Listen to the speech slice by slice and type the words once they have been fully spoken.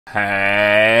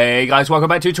Hey guys, welcome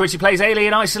back to Twitchi Plays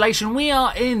Alien Isolation. We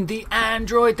are in the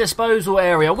android disposal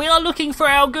area. We are looking for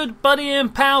our good buddy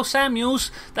and pal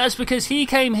Samuels. That's because he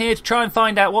came here to try and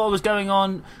find out what was going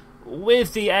on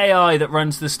with the AI that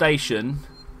runs the station.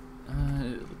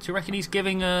 Do you reckon he's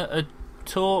giving a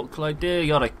talk like, dear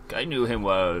God, I knew him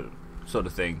well, sort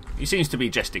of thing? He seems to be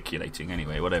gesticulating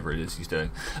anyway, whatever it is he's doing.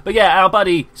 But yeah, our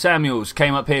buddy Samuels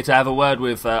came up here to have a word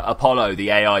with Apollo, the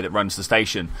AI that runs the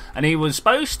station, and he was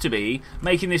supposed to be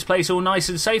making this place all nice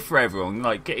and safe for everyone,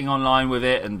 like getting online with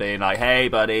it and being like, hey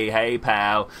buddy, hey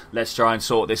pal, let's try and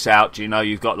sort this out. Do you know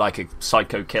you've got like a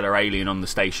psycho killer alien on the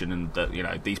station, and that, you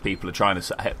know, these people are trying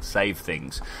to save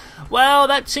things. Well,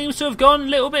 that seems to have gone a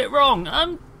little bit wrong.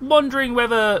 I'm wondering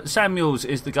whether Samuels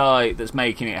is the guy that's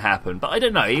making it happen, but I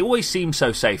don't know. He always seems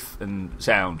so safe and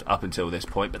sound up until this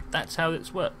point, but that's how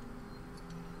it's worked.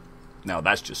 No,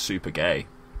 that's just super gay.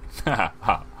 Okay,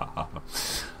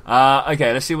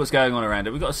 let's see what's going on around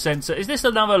it. We've got a sensor. Is this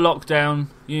another lockdown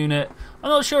unit? I'm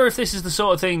not sure if this is the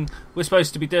sort of thing we're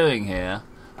supposed to be doing here.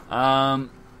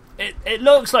 It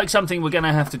looks like something we're going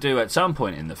to have to do at some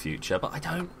point in the future, but I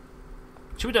don't...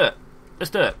 Should we do it? Let's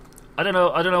do it. I don't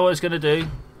know what it's going to do.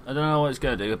 I don't know what it's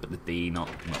going to do, but the D, not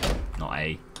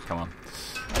A. Come on.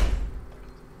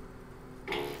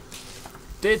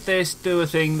 Did this do a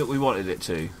thing that we wanted it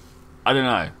to? I don't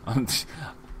know.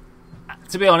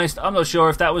 To be honest, I'm not sure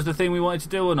if that was the thing we wanted to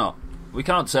do or not. We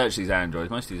can't search these androids.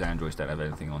 Most of these androids don't have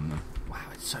anything on them. Wow,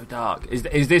 it's so dark.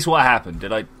 Is this what happened?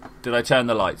 Did I turn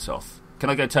the lights off? Can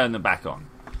I go turn them back on?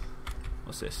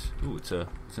 What's this? Ooh,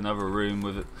 it's another room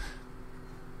with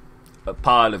a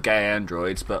pile of gay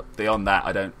androids, but beyond that,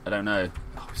 I don't know.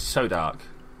 Oh, it's so dark,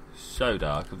 so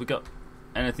dark. Have we got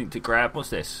anything to grab? What's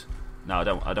this? No, I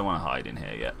don't want to hide in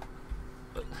here yet.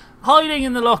 But hiding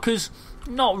in the lockers,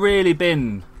 not really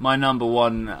been my number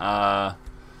one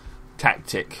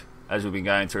tactic as we've been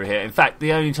going through here. In fact,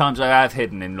 the only times I have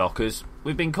hidden in lockers,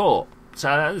 we've been caught. So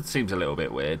that seems a little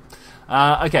bit weird.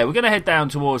 Okay, we're going to head down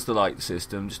towards the light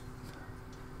system.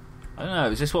 I don't know,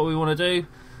 is this what we want to do?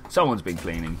 Someone's been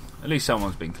cleaning. At least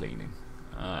someone's been cleaning.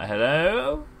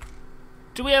 Hello?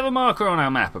 Do we have a marker on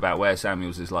our map about where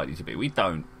Samuels is likely to be? We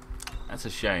don't. That's a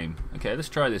shame. Okay, let's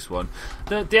try this one.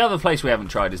 The other place we haven't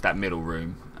tried is that middle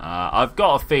room. I've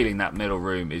got a feeling that middle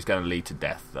room is going to lead to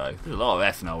death, though. There's a lot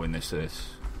of ethanol in this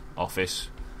office.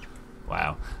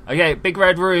 Wow. Okay, big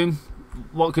red room.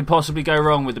 What could possibly go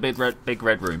wrong with the big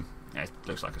red room? Yeah, it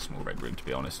looks like a small red room, to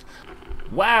be honest.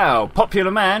 Wow, popular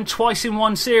man, twice in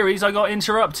one series I got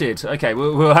interrupted. Okay,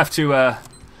 we'll have to...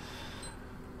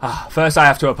 First I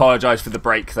have to apologise for the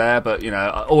break there, but, you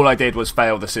know, all I did was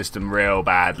fail the system real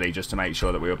badly just to make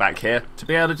sure that we were back here to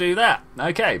be able to do that.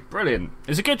 Okay, brilliant.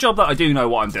 It's a good job that I do know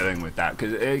what I'm doing with that,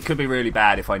 because it could be really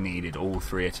bad if I needed all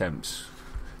 3 attempts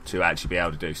to actually be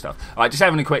able to do stuff. Alright, just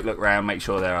having a quick look around, make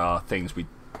sure there are things we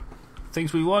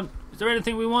want. Is there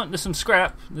anything we want? There's some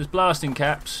scrap, there's blasting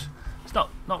caps. It's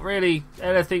not really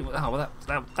anything... Oh, well,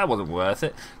 that wasn't worth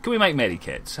it. Can we make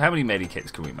medikits? How many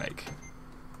medikits can we make?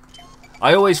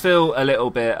 I always feel a little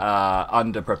bit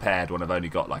underprepared when I've only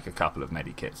got like a couple of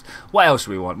medikits. What else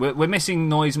do we want? We're missing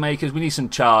noisemakers. We need some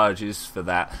charges for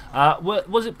that.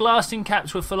 Was it blasting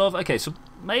caps we're full of? Okay, so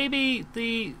maybe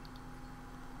the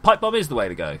pipe bomb is the way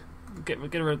to go.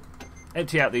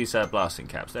 Empty out these blasting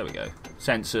caps. There we go.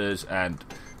 Sensors and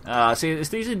see, it's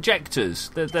these injectors.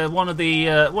 They're one of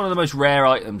the most rare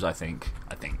items, I think.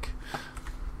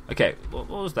 Okay, what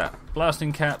was that?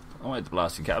 Blasting cap. I wanted the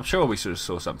blasting cap. I'm sure we sort of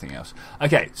saw something else.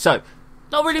 Okay, so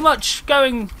not really much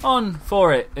going on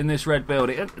for it in this red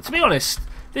building. To be honest,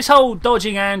 this whole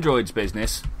dodging androids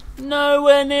business,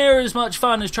 nowhere near as much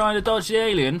fun as trying to dodge the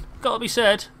alien. Gotta be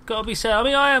said. I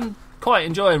mean, I am quite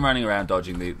enjoying running around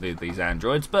dodging these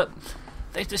androids, but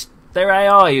their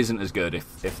AI isn't as good,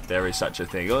 if there is such a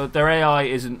thing, or their AI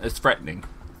isn't as threatening.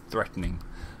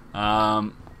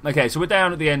 Okay, so we're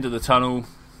down at the end of the tunnel.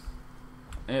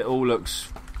 It all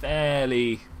looks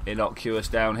fairly innocuous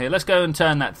down here. Let's go and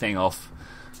turn that thing off.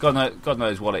 God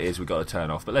knows what it is we've got to turn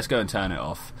off, but let's go and turn it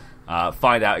off.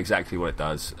 Find out exactly what it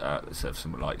does. Let's have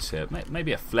some lights here.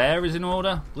 Maybe a flare is in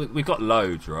order. We've got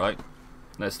loads, right?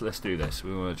 Let's do this.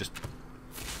 We want to just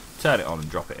turn it on and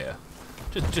drop it here,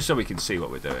 just so we can see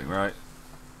what we're doing, right?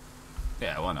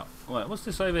 Yeah, why not? What's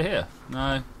this over here?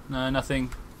 No, nothing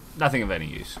of any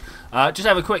use. Just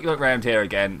have a quick look around here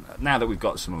again. Now that we've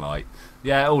got some light.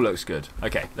 Yeah, it all looks good.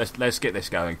 Okay, let's get this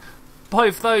going.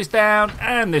 Both those down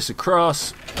and this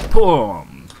across.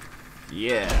 Boom.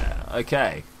 Yeah.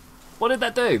 Okay. What did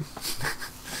that do?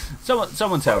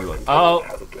 Someone tell me what.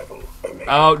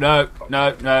 Oh no.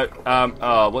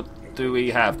 Oh, what do we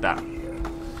have that?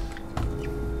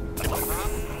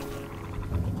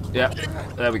 Yep,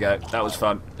 there we go. That was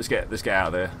fun. Let's get out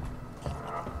of there.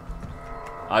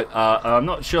 I'm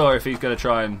not sure if he's going to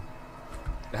try and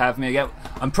have me again.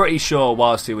 I'm pretty sure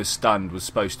whilst he was stunned was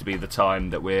supposed to be the time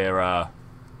that we're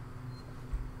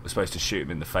supposed to shoot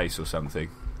him in the face or something.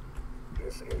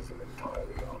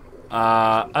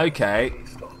 Okay.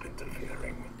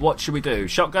 What should we do?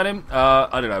 Shotgun him?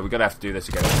 I don't know. We're going to have to do this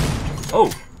again.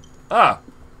 Oh! Ah!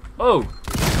 Oh!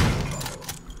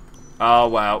 Oh,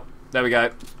 wow. There we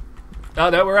go. Oh,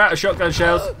 no, we're out of shotgun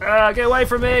shells. Get away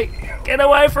from me! Get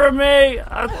away from me!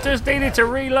 I just needed to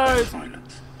reload.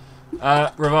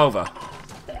 Revolver.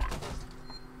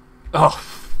 Oh.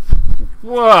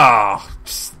 Whoa!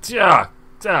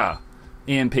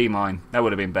 EMP mine. That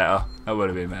would have been better. That would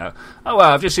have been better. Oh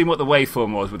well, I've just seen what the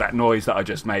waveform was with that noise that I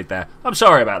just made there. I'm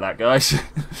sorry about that, guys.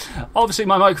 Obviously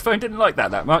my microphone didn't like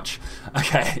that much.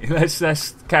 Okay,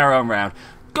 let's carry on round.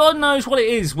 God knows what it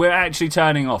is we're actually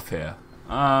turning off here.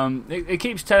 It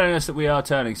keeps telling us that we are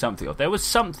turning something off. There was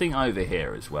something over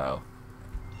here as well.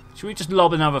 Should we just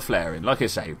lob another flare in? Like I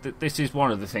say, this is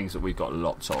one of the things that we've got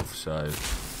lots of, so...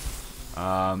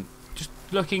 just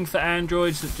looking for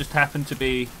androids that just happen to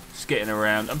be skitting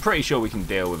around. I'm pretty sure we can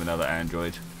deal with another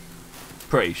android.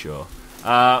 Pretty sure.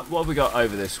 What have we got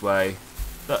over this way?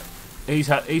 Look,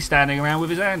 he's standing around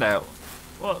with his hand out.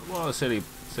 What a silly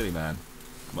man.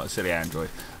 What a silly android.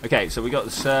 Okay, so we got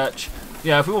the search.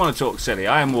 Yeah, if we want to talk silly,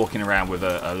 I am walking around with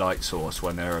a light source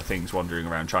when there are things wandering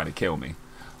around trying to kill me.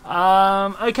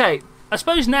 Okay, I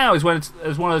suppose now is one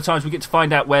of the times we get to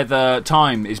find out whether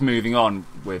time is moving on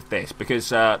with this, because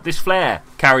this flare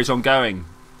carries on going.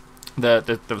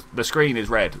 The screen is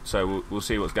red, so we'll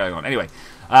see what's going on. Anyway,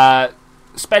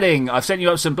 Spedding, I've sent you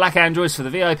up some black androids for the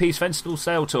VIP's Festival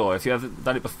Sail Tour. If you haven't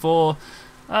done it before,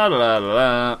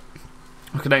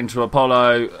 connecting to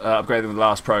Apollo, upgrade them with the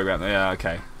last program. Yeah,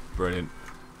 okay, brilliant.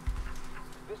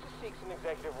 This is Seegson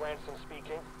Executive Ransom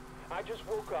speaking. I just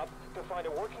woke up to find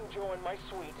a working Joe in my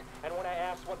suite, and when I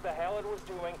asked what the hell it was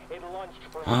doing, it lunged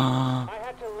for me. I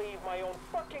had to leave my own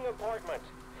fucking apartment.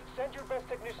 Send your best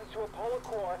technicians to Apollo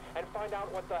Core and find out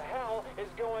what the hell is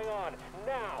going on.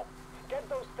 Now! Get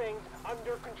those things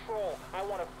under control. I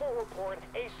want a full report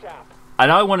ASAP.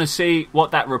 And I want to see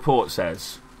what that report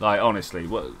says. Like, honestly,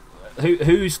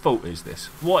 whose fault is this?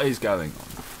 What is going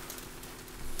on?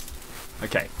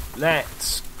 Okay,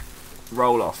 let's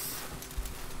roll off.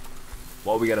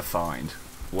 What are we going to find?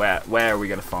 Where are we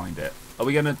going to find it? Are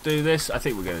we going to do this? I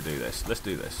think we're going to do this. Let's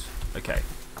do this. Okay,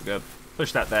 we're going to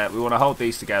push that there. We want to hold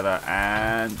these together,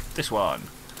 and this one.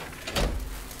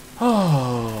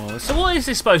 Oh, so what is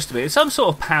this supposed to be? It's some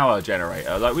sort of power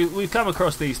generator. Like we've come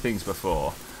across these things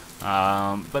before,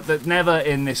 but they're never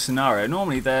in this scenario.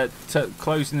 Normally they're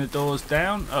closing the doors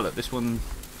down. Oh look, this one.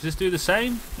 Does this do the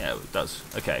same? Yeah, it does.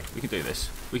 Okay, we can do this.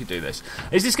 We can do this.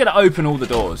 Is this going to open all the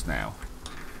doors now?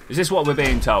 Is this what we're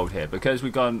being told here? Because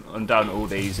we've gone and done all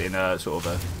these in a sort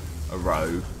of a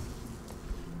row.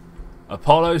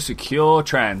 Apollo Secure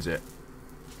Transit.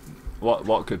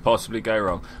 What could possibly go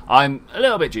wrong? I'm a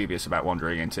little bit dubious about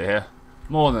wandering into here.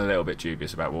 More than a little bit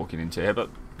dubious about walking into here,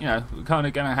 but you know, we're kind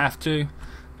of going to have to.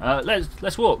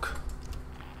 Let's walk.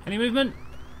 Any movement?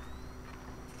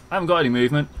 I haven't got any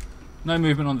movement. No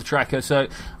movement on the tracker, so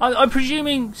I'm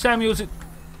presuming Samuel's.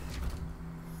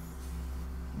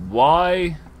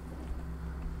 Why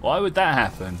would that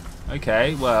happen?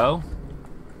 Okay, well,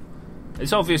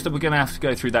 it's obvious that we're going to have to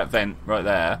go through that vent right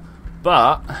there,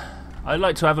 but I'd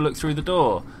like to have a look through the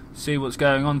door, see what's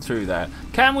going on through there.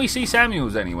 Can we see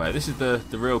Samuels anywhere? This is the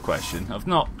real question. I've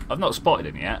not spotted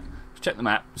him yet. Let's check the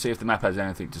map, see if the map has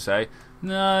anything to say.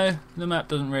 No, the map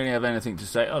doesn't really have anything to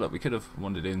say. Oh look, we could have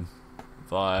wandered in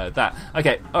via that.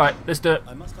 Okay, alright, let's do it.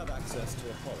 I must have access to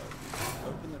Apollo.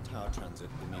 Open the tower transit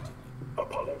immediately.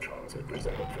 Apollo transit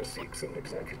reserved for Seegson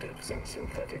executives and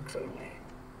synthetics only.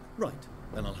 Right,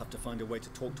 then I'll have to find a way to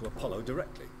talk to Apollo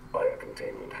directly.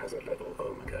 Biocontainment hazard level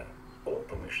Omega. All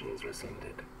permissions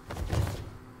rescinded.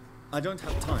 I don't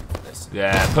have time for this.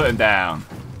 Yeah, put him down.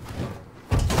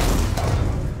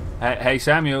 Hey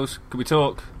Samuels, can we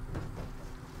talk?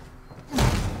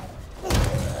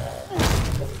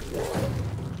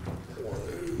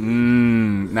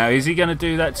 Now is he going to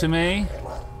do that to me?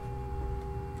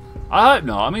 I hope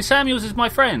not. I mean, Samuels is my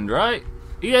friend, right?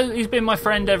 He's been my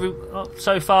friend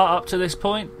so far up to this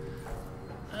point.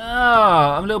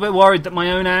 I'm a little bit worried that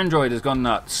my own android has gone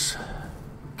nuts.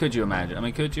 Could you imagine? I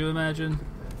mean, could you imagine?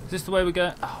 Is this the way we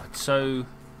go? Oh, it's so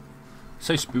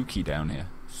spooky down here.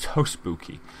 So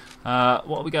spooky. What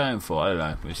are we going for? I don't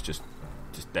know. It's just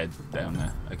dead down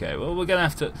there. Okay, well, we're going to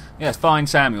have to... Yes, find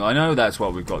Samuel. I know that's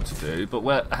what we've got to do,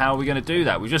 but how are we going to do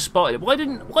that? We just spotted it. Why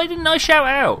didn't I shout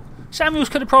out? Samuels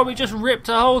could have probably just ripped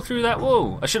a hole through that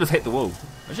wall. I should have hit the wall.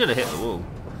 Hello? Oh,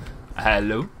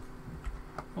 hello.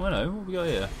 What have we got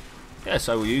here? Yes,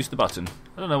 I will use the button.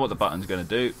 I don't know what the button's going to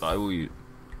do, but I will use...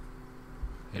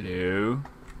 Hello?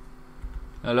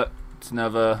 Oh, look. It's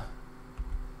another...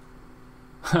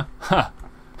 Ha! Ha!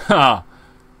 Ha!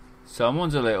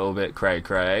 Someone's a little bit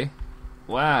cray-cray.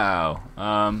 Wow.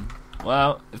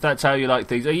 Well, if that's how you like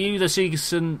things... Are you the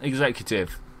season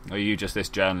executive? Or are you just this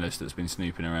journalist that's been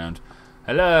snooping around?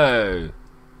 Hello!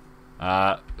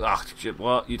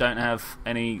 What? You don't have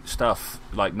any stuff,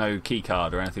 like no key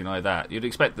card or anything like that. You'd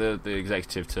expect the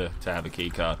executive to have a key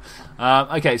card.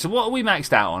 Okay, so what are we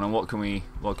maxed out on, and what can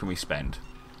we spend?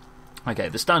 Okay,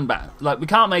 the stun ban. Like, we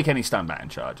can't make any stun ban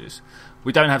charges.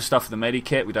 We don't have stuff for the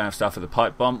medikit. We don't have stuff for the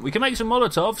pipe bomb. We can make some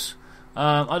Molotovs.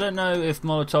 I don't know if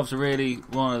Molotovs are really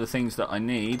one of the things that I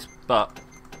need, but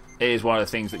it is one of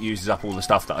the things that uses up all the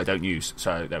stuff that I don't use.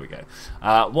 So there we go.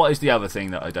 What is the other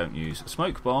thing that I don't use?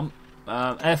 Smoke bomb.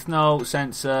 Ethanol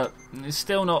sensor is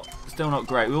still not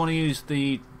great. We want to use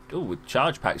the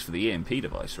charge packs for the EMP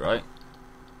device, right?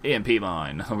 EMP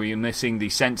mine. Are we missing the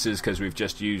sensors because we've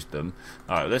just used them?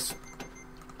 Alright, let's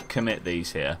commit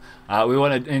these here. We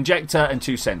want an injector and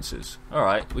 2 sensors.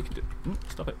 Alright, we can do...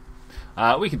 Stop it.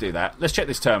 We can do that. Let's check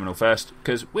this terminal first,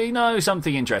 because we know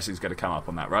something interesting is going to come up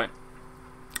on that, right?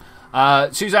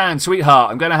 Suzanne,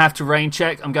 sweetheart, I'm going to have to rain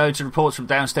check. I'm going to reports from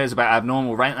downstairs about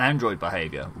abnormal android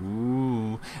behaviour.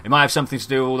 Ooh. It might have something to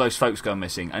do with all those folks gone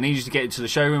missing. I need you to get into the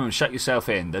showroom and shut yourself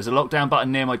in. There's a lockdown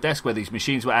button near my desk where these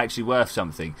machines were actually worth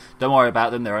something. Don't worry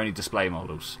about them, they're only display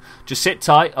models. Just sit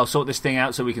tight, I'll sort this thing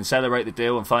out so we can celebrate the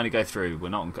deal and finally go through.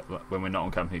 When we're not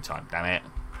on company time. Damn it.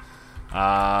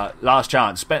 Last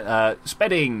chance.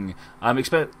 Spedding. I'm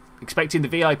expecting the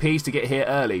VIPs to get here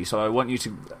early, so I want you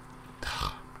to...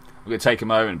 I'm going to take a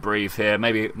moment and breathe here.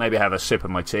 Maybe have a sip of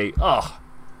my tea. Oh,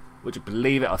 would you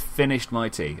believe it? I finished my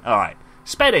tea. Alright.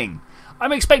 Spedding.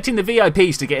 I'm expecting the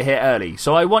VIPs to get here early,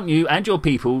 so I want you and your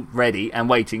people ready and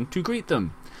waiting to greet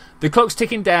them. The clock's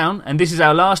ticking down, and this is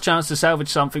our last chance to salvage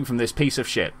something from this piece of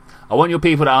shit. I want your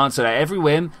people to answer at every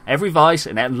whim, every vice,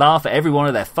 and laugh at every one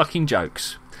of their fucking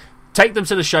jokes. Take them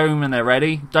to the showroom when they're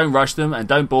ready. Don't rush them and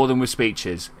don't bore them with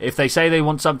speeches. If they say they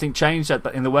want something changed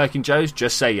in the working Joes,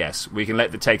 just say yes. We can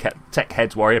let the tech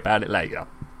heads worry about it later.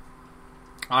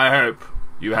 I hope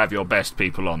you have your best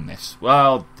people on this.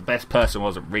 Well, the best person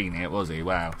wasn't reading it, was he?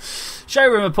 Wow.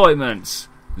 Showroom appointments.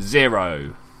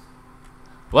 0.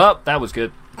 Well, that was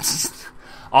good.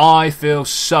 I feel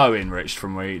so enriched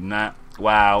from reading that.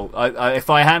 Wow. If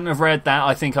I hadn't have read that,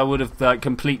 I think I would have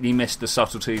completely missed the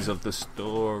subtleties of the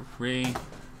story.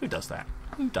 Who does that?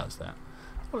 Who does that?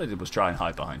 All I did was try and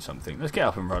hide behind something. Let's get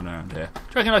up and run around here. Do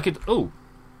you reckon I could... Ooh.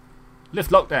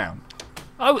 Lift lockdown.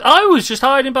 I was just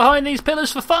hiding behind these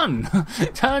pillars for fun.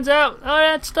 Turns out I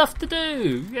had stuff to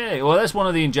do. Yeah. Well, that's one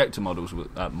of the injector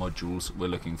modules we're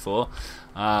looking for.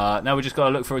 Now we just got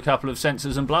to look for a couple of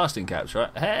sensors and blasting caps,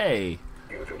 right? Hey.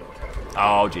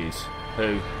 Oh, jeez.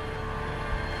 Who?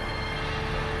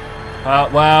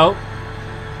 Well,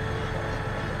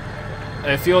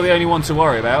 if you're the only one to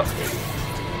worry about,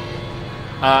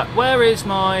 where is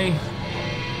my...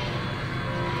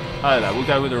 Oh no, we'll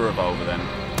go with a revolver then.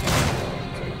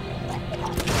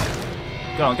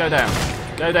 Go on, go down.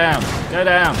 Go down. Go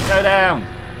down. Go down.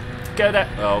 Go down.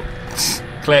 Oh,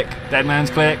 click. Dead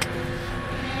man's click.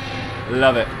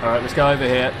 Love it. Alright, let's go over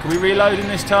here. Can we reload in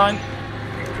this time?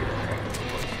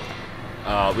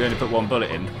 We only put 1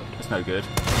 bullet in. That's no good.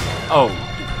 Oh,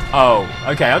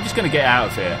 okay, I'm just going to get out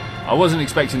of here. I wasn't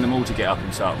expecting them all to get up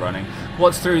and start running.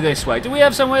 What's through this way? Do we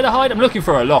have somewhere to hide? I'm looking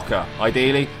for a locker,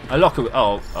 ideally. A locker...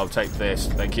 Oh, I'll take this,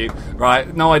 thank you.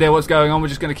 Right, no idea what's going on, we're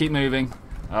just going to keep moving.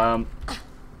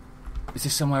 Is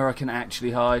this somewhere I can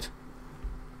actually hide?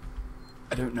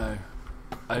 I don't know.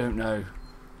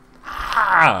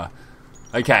 Ah!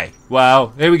 Okay,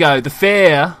 well, here we go. The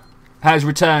fear has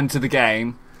returned to the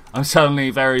game. I'm suddenly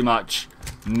very much...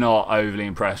 not overly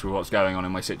impressed with what's going on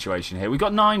in my situation here. We've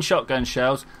got 9 shotgun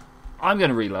shells. I'm going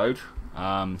to reload.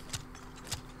 That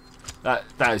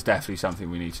is definitely something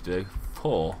we need to do.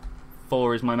 4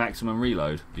 is my maximum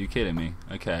reload. Are you kidding me?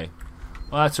 Okay.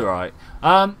 Well, that's alright.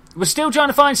 We're still trying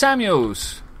to find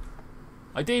Samuels.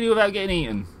 Ideally without getting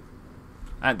eaten.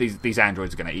 And these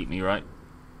androids are going to eat me, right?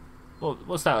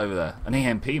 What's that over there? An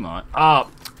EMP mine. Why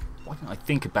didn't I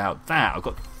think about that? I've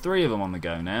got 3 of them on the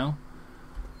go now.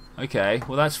 Okay,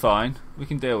 well that's fine. We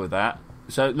can deal with that.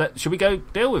 So should we go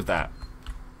deal with that?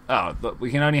 Oh, but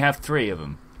we can only have 3 of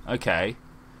them. Okay.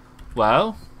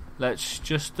 Well, let's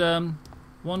just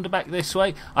wander back this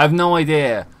way. I have no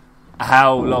idea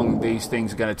how long these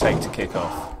things are going to take to kick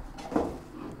off.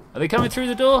 Are they coming through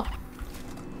the door?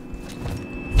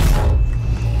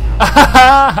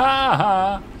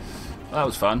 That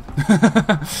was fun.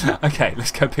 Okay,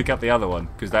 let's go pick up the other one,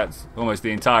 because that's almost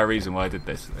the entire reason why I did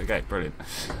this. Okay, brilliant.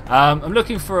 I'm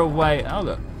looking for a way... Oh,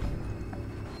 look.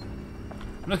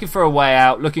 I'm looking for a way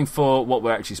out, looking for what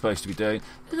we're actually supposed to be doing.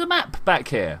 There's a map back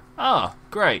here. Ah,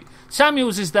 great.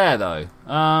 Samuel's is there, though.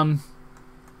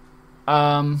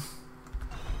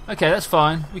 Okay, that's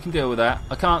fine. We can deal with that.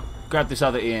 I can't grab this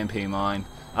other EMP mine.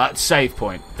 Save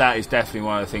point. That is definitely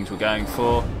one of the things we're going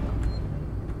for.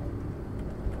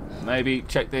 Maybe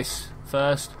check this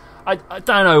first. I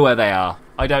don't know where they are.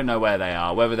 I don't know where they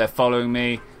are. Whether they're following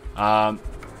me.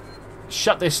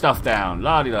 Shut this stuff down.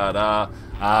 La di la da.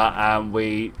 And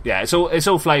we, yeah, it's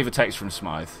all flavor text from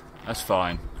Smythe. That's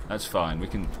fine. That's fine. We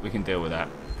can deal with that.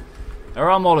 There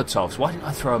are Molotovs. Why didn't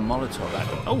I throw a Molotov at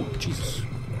them? Oh, Jesus.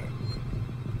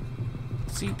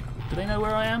 See, do they know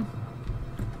where I am?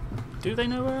 Do they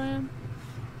know where I am?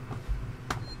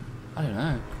 I don't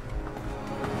know.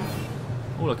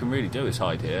 All I can really do is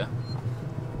hide here.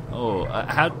 Oh,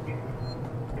 how?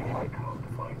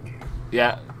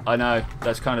 Yeah, I know.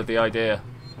 That's kind of the idea.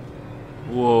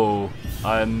 Whoa,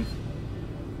 I'm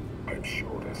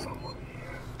sure there's someone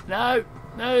here. No,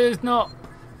 there's not.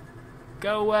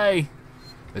 Go away.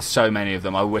 There's so many of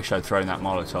them. I wish I'd thrown that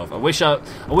Molotov. I wish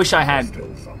I had.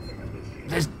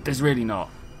 There's really not.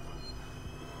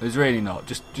 There's really not.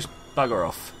 Just bugger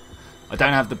off. I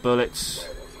don't have the bullets.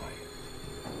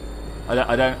 I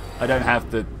don't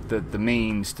have the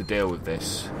means to deal with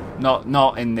this.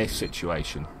 Not in this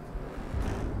situation.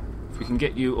 If we can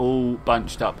get you all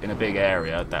bunched up in a big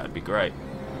area, that would be great.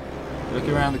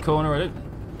 Looking around the corner, I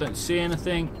don't see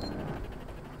anything.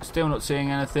 Still not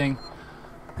seeing anything.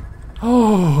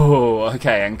 Oh,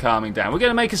 okay, and calming down. We're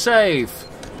gonna make a save.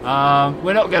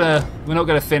 We're not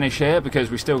gonna finish here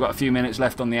because we've still got a few minutes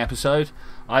left on the episode.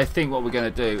 I think what we're gonna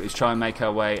do is try and make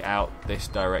our way out this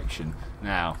direction.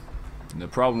 Now, the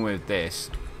problem with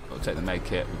this, we'll take the med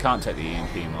kit. We can't take the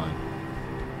EMP mine.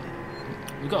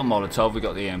 We've got a Molotov. We've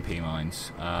got the EMP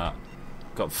mines.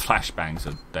 Got flashbangs.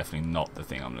 Are definitely not the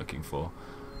thing I'm looking for.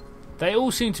 They all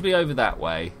seem to be over that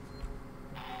way.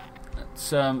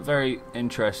 That's very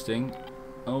interesting.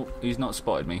 Oh, he's not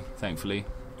spotted me, thankfully.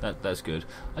 That's good.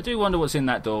 I do wonder what's in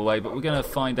that doorway, but we're going to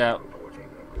find out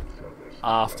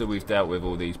after we've dealt with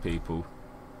all these people.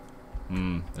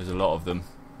 There's a lot of them.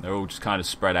 They're all just kind of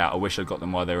spread out. I wish I'd got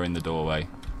them while they were in the doorway.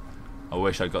 I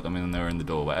wish I'd got them when they were in the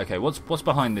doorway. Okay, what's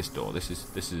behind this door? This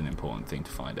is an important thing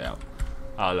to find out.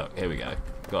 Oh, look, here we go.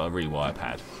 Got a rewire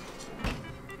pad.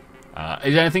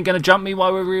 Is anything going to jump me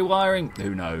while we're rewiring?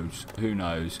 Who knows? Who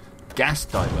knows? Gas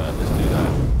divert. Let's do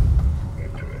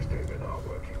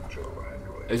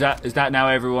that. Is that now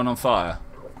everyone on fire?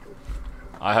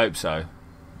 I hope so.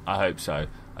 I hope so.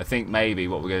 I think maybe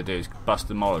what we're going to do is bust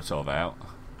the Molotov out.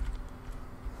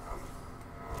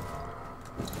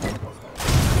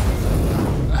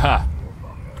 Ha!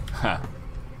 Ha!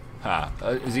 Ha!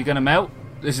 Is he going to melt?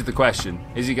 This is the question.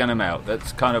 Is he going to melt?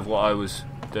 That's kind of what I was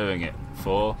doing it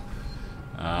for.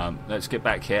 Let's get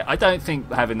back here. I don't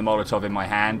think having the Molotov in my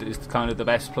hand is kind of the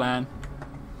best plan.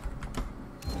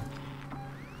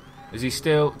 Is he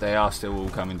still? They are still all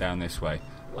coming down this way.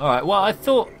 Alright, well, I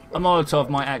thought a Molotov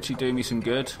might actually do me some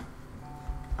good.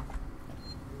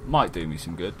 Might do me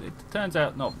some good. It turns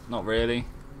out not really.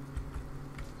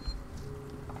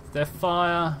 Is there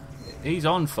fire? He's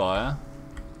on fire.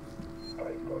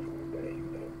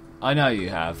 I know you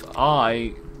have.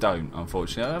 I don't,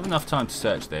 unfortunately. I have enough time to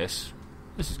search this.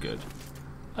 This is good.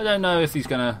 I don't know if he's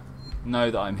going to know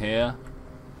that I'm here.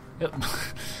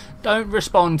 Don't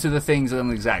respond to the things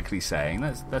I'm exactly saying.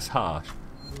 That's harsh.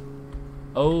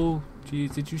 Oh,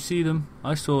 geez, did you see them?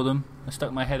 I saw them. I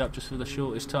stuck my head up just for the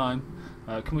shortest time.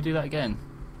 Can we do that again?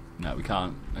 No, we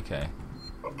can't. Okay.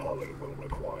 Apollo will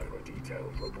require a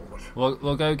detailed report.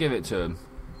 We'll go give it to him.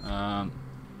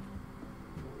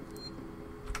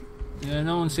 Yeah,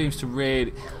 no one seems to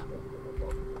really...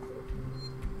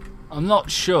 I'm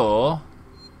not sure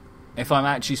if I'm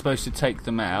actually supposed to take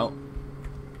them out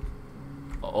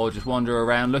or just wander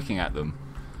around looking at them.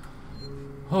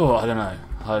 Oh, I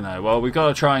don't know. Well, we've got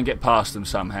to try and get past them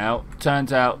somehow.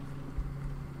 Turns out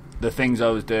the things I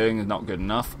was doing is not good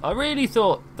enough. I really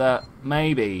thought that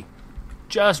maybe,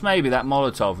 just maybe, that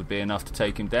Molotov would be enough to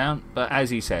take him down. But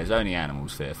as he says, only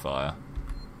animals fear fire.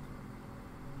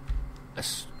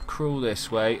 Let's crawl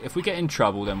this way. If we get in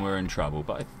trouble, then we're in trouble.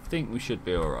 But I think we should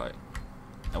be alright.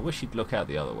 I wish he'd look out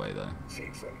the other way, though.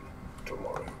 Season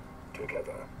tomorrow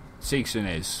together. Seekson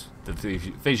is the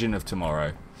vision of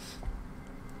tomorrow.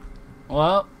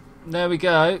 Well, there we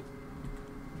go.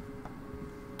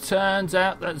 turns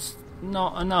out that's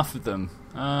not enough of them.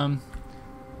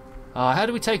 How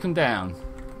do we take them down?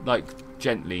 Like,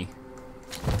 gently.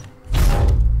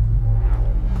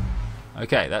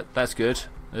 Okay, that's good.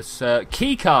 This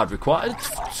key card required.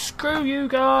 Screw you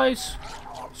guys.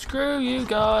 Screw you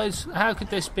guys. How could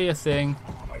this be a thing?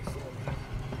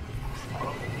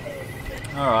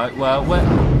 Alright, well,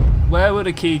 where would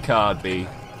a key card be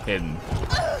hidden?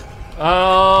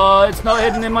 Oh, it's not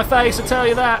hidden in my face, I tell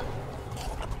you that.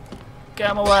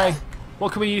 Get out of my way.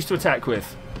 What can we use to attack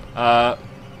with?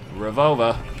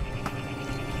 Revolver.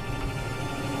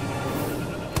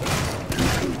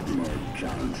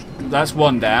 That's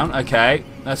one down. Okay,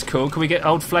 that's cool. Can we get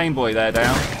old Flame Boy there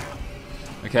down?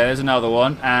 Okay, there's another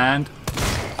one. And...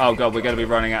 oh, God, we're going to be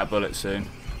running out of bullets soon.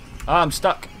 Oh, I'm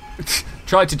stuck.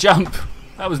 Tried to jump.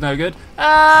 That was no good.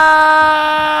 Ah!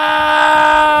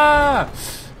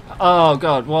 Oh,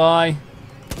 God, why?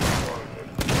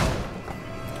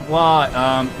 Why?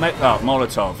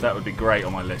 Molotov. That would be great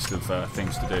on my list of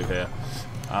things to do here.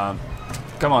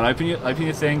 Come on, open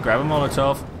your thing. Grab a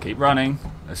Molotov. Keep running.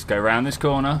 Let's go around this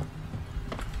corner.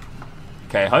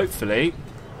 Okay, hopefully.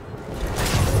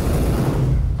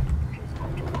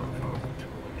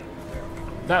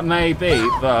 That may be,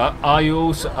 but are you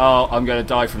also... oh, I'm going to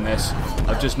die from this.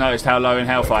 I've just noticed how low in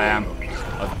health I am.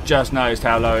 I've just noticed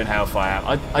how low in health I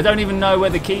am. I don't even know where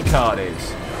the key card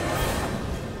is.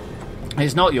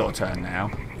 It's not your turn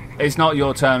now. It's not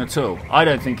your turn at all. I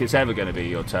don't think it's ever going to be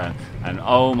your turn. And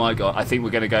oh my God, I think we're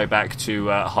going to go back to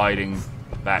hiding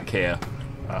back here.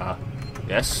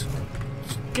 Yes?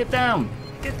 Just get down!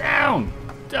 Get down!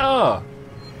 Duh!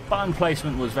 Button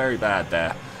placement was very bad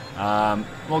there.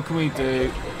 What can we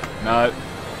do? No.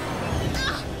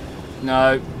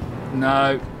 No.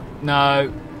 No.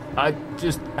 No. I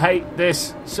just hate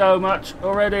this so much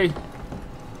already.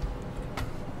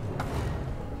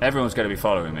 Everyone's going to be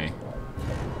following me.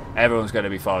 Everyone's going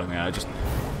to be following me.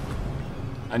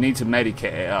 I need to medikit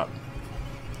it up.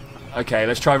 Okay,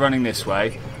 let's try running this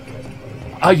way.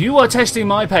 Oh, you are testing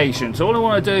my patience. All I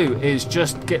want to do is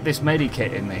just get this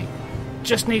medikit in me.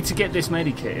 Just need to get this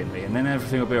medikit in me, and then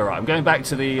everything will be alright. I'm going back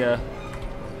to the...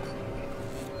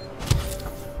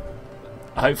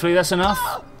 hopefully that's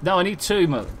enough. No, I need two.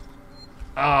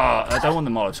 I don't want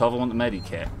the Molotov. I want the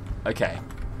medikit. Okay.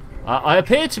 I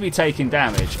appear to be taking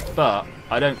damage, but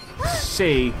I don't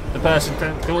see the person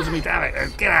causing me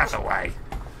damage. Get out of the way.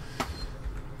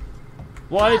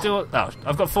 Why do I... oh,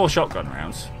 I've got 4 shotgun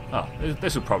rounds. Oh,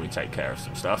 this will probably take care of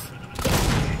some stuff.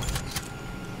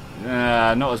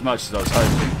 Not as much as I was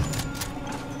hoping.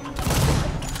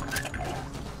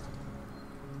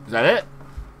 Is that it?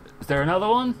 Is there another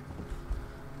one?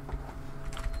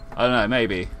 I don't know,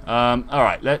 maybe.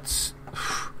 Alright, let's...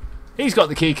 he's got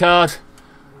the key card.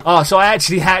 Oh, so I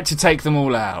actually had to take them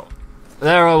all out.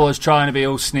 There I was trying to be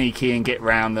all sneaky and get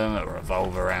round them.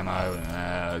 Revolver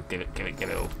ammo. Give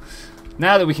it all.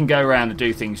 Now that we can go around and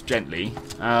do things gently.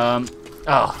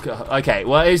 Oh, God. Okay,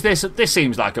 well, this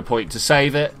seems like a point to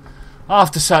save it.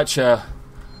 After such a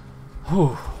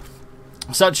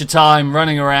time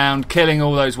running around, killing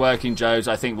all those working Joes,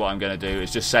 I think what I'm going to do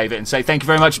is just save it and say thank you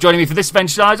very much for joining me for this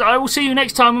adventure, guys. I will see you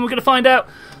next time when we're going to find out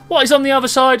what is on the other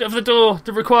side of the door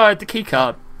that required the key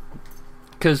card.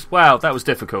 Because, wow, that was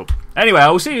difficult. Anyway, I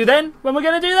will see you then when we're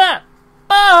going to do that.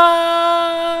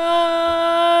 Bye!